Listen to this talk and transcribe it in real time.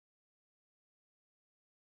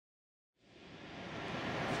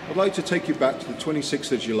I'd like to take you back to the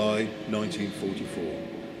 26th of July 1944.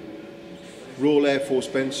 Royal Air Force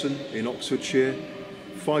Benson in Oxfordshire,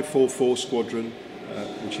 544 Squadron,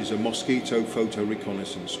 which is a Mosquito photo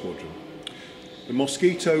reconnaissance squadron. The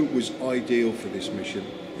Mosquito was ideal for this mission.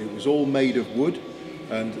 It was all made of wood,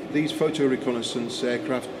 and these photo reconnaissance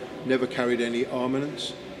aircraft never carried any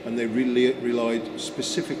armaments, and they really relied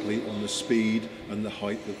specifically on the speed and the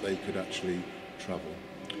height that they could actually travel.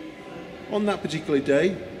 On that particular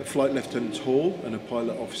day, a Flight Lieutenant Hall and a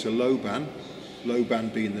Pilot Officer Loban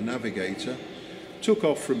being the navigator, took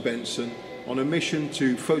off from Benson on a mission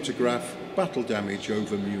to photograph battle damage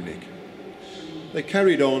over Munich. They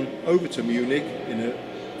carried on over to Munich in a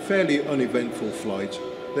fairly uneventful flight.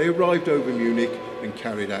 They arrived over Munich and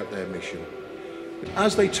carried out their mission.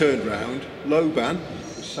 As they turned round, Loban,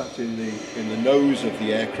 who sat in the nose of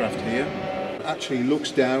the aircraft here, actually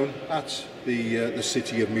looks down at the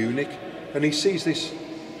city of Munich, and he sees this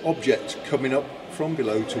object coming up from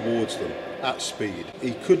below towards them at speed.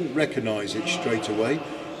 He couldn't recognise it straight away,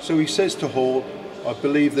 so he says to Hall, "I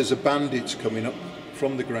believe there's a bandit coming up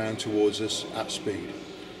from the ground towards us at speed."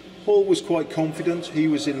 Hall was quite confident. He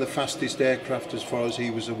was in the fastest aircraft as far as he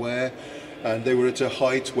was aware, and they were at a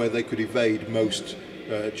height where they could evade most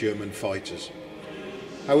German fighters.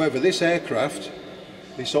 However, this aircraft,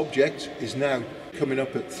 this object, is now coming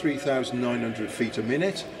up at 3,900 feet a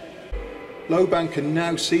minute. Loban can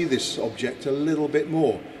now see this object a little bit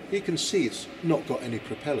more. He can see it's not got any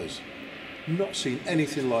propellers. Not seen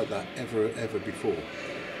anything like that ever before.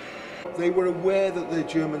 They were aware that the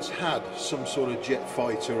Germans had some sort of jet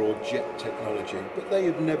fighter or jet technology, but they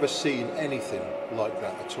had never seen anything like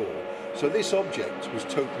that at all. So this object was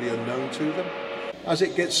totally unknown to them. As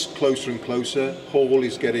it gets closer and closer, Hall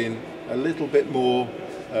is getting a little bit more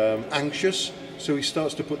anxious, so he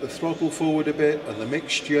starts to put the throttle forward a bit and the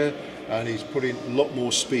mixture, and he's putting a lot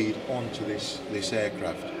more speed onto this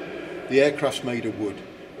aircraft. The aircraft's made of wood.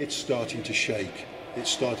 It's starting to shake. It's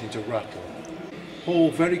starting to rattle. Hall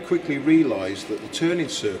very quickly realised that the turning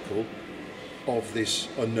circle of this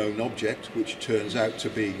unknown object, which turns out to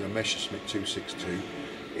be a Messerschmitt 262,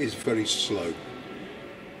 is very slow.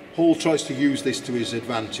 Hall tries to use this to his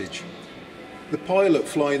advantage. The pilot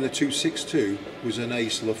flying the 262 was an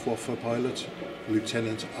ace Luftwaffe pilot,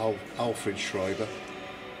 Lieutenant Alfred Schreiber.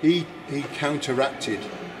 He counteracted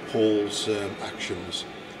Hall's actions,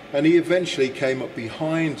 and he eventually came up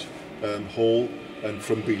behind Hall and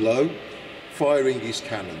from below, firing his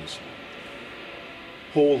cannons.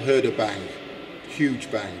 Hall heard a bang, huge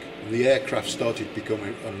bang, and the aircraft started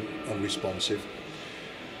becoming unresponsive.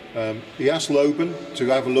 He asked Loban to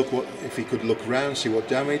have a look if he could look around, see what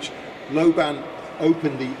damage. Loban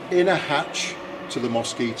opened the inner hatch to the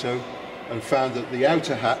Mosquito and found that the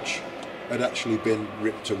outer hatch had actually been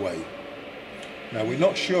ripped away. Now, we're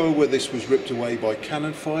not sure whether this was ripped away by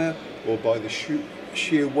cannon fire or by the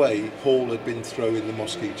sheer way Hall had been throwing the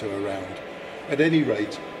Mosquito around. At any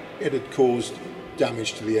rate, it had caused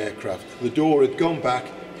damage to the aircraft. The door had gone back,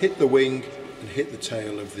 hit the wing and hit the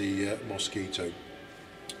tail of the Mosquito.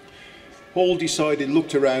 Hall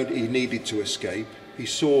looked around, he needed to escape. He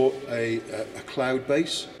saw a cloud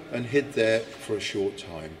base and hid there for a short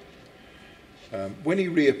time. When he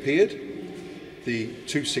reappeared, the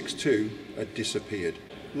 262 had disappeared.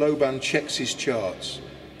 Loban checks his charts.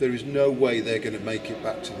 There is no way they're going to make it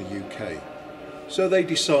back to the UK. So they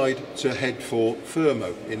decide to head for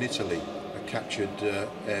Fermo in Italy, a captured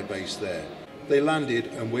airbase there. They landed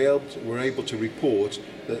and were able to report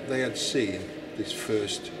that they had seen this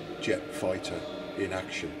first jet fighter in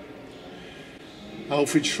action.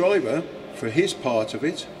 Alfred Schreiber, for his part of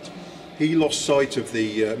it, he lost sight of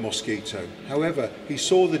the Mosquito. However, he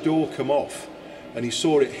saw the door come off, and he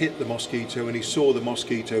saw it hit the Mosquito, and he saw the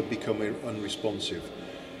Mosquito become unresponsive.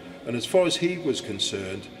 And as far as he was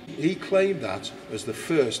concerned, he claimed that as the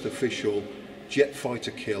first official jet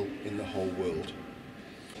fighter kill in the whole world.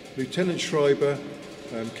 Lieutenant Schreiber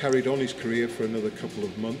carried on his career for another couple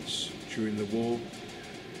of months during the war.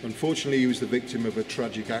 Unfortunately, he was the victim of a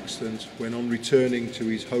tragic accident when, on returning to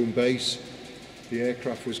his home base, the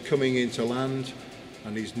aircraft was coming into land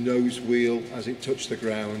and his nose wheel, as it touched the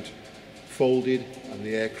ground, folded and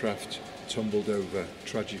the aircraft tumbled over,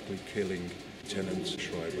 tragically killing Lieutenant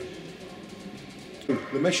Schreiber.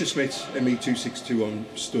 The Messerschmitt Me 262 I'm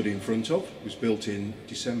stood in front of was built in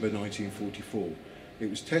December 1944. It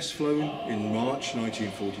was test flown in March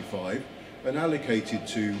 1945 and allocated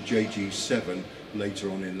to JG7 later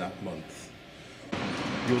on in that month.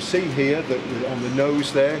 You'll see here that on the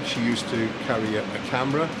nose there she used to carry a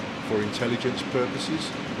camera for intelligence purposes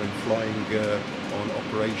when flying on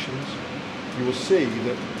operations. You will see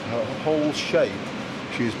that her whole shape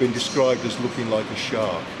she has been described as looking like a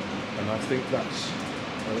shark, and I think that's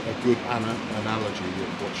a good analogy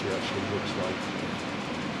of what she actually looks like.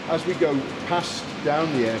 As we go past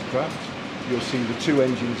down the aircraft, you'll see the two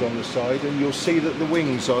engines on the side, and you'll see that the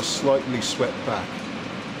wings are slightly swept back.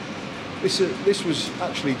 This was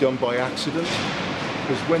actually done by accident,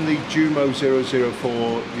 because when the Jumo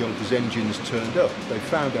 004 Yonkers engines turned up, they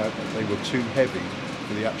found out that they were too heavy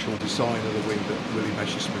for the actual design of the wing that Willie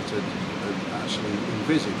Messerschmitt had actually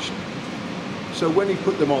envisaged. So when he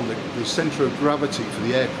put them on, the centre of gravity for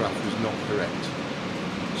the aircraft was not correct.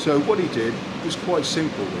 So what he did was quite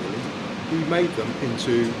simple, really. He made them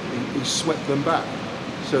into, he swept them back.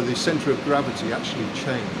 So the centre of gravity actually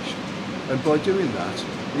changed. And by doing that,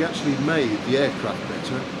 he actually made the aircraft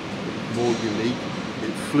better, more unique,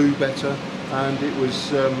 it flew better, and it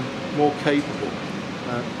was more capable,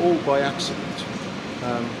 all by accident.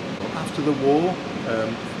 After the war,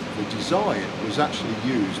 the design was actually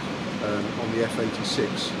used on the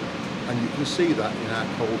F-86, and you can see that in our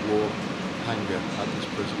Cold War hangar at this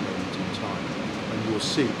present moment in time, and you'll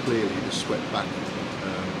see clearly the swept back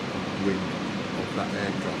wing of that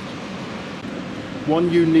aircraft.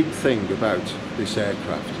 One unique thing about this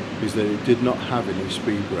aircraft is that it did not have any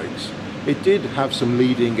speed brakes. It did have some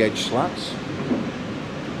leading edge slats,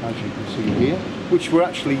 as you can see here, which were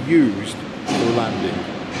actually used for landing.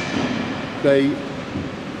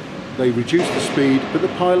 They reduced the speed, but the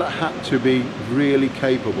pilot had to be really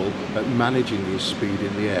capable at managing this speed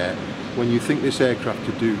in the air when you think this aircraft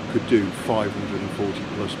could do 540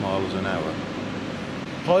 plus miles an hour.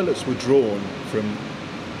 Pilots were drawn from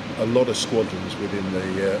a lot of squadrons within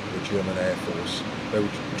the German Air Force. They were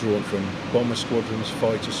drawn from bomber squadrons,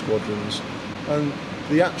 fighter squadrons, and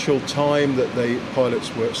the actual time that the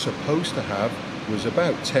pilots were supposed to have was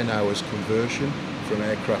about 10 hours conversion from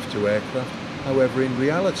aircraft to aircraft. However, in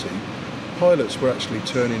reality, pilots were actually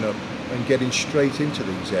turning up and getting straight into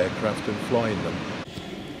these aircraft and flying them.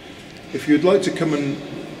 If you'd like to come and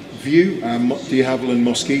view our de Havilland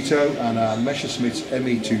Mosquito and our Messerschmitt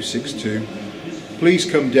Me 262, please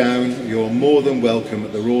come down. You're more than welcome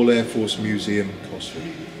at the Royal Air Force Museum Cosford.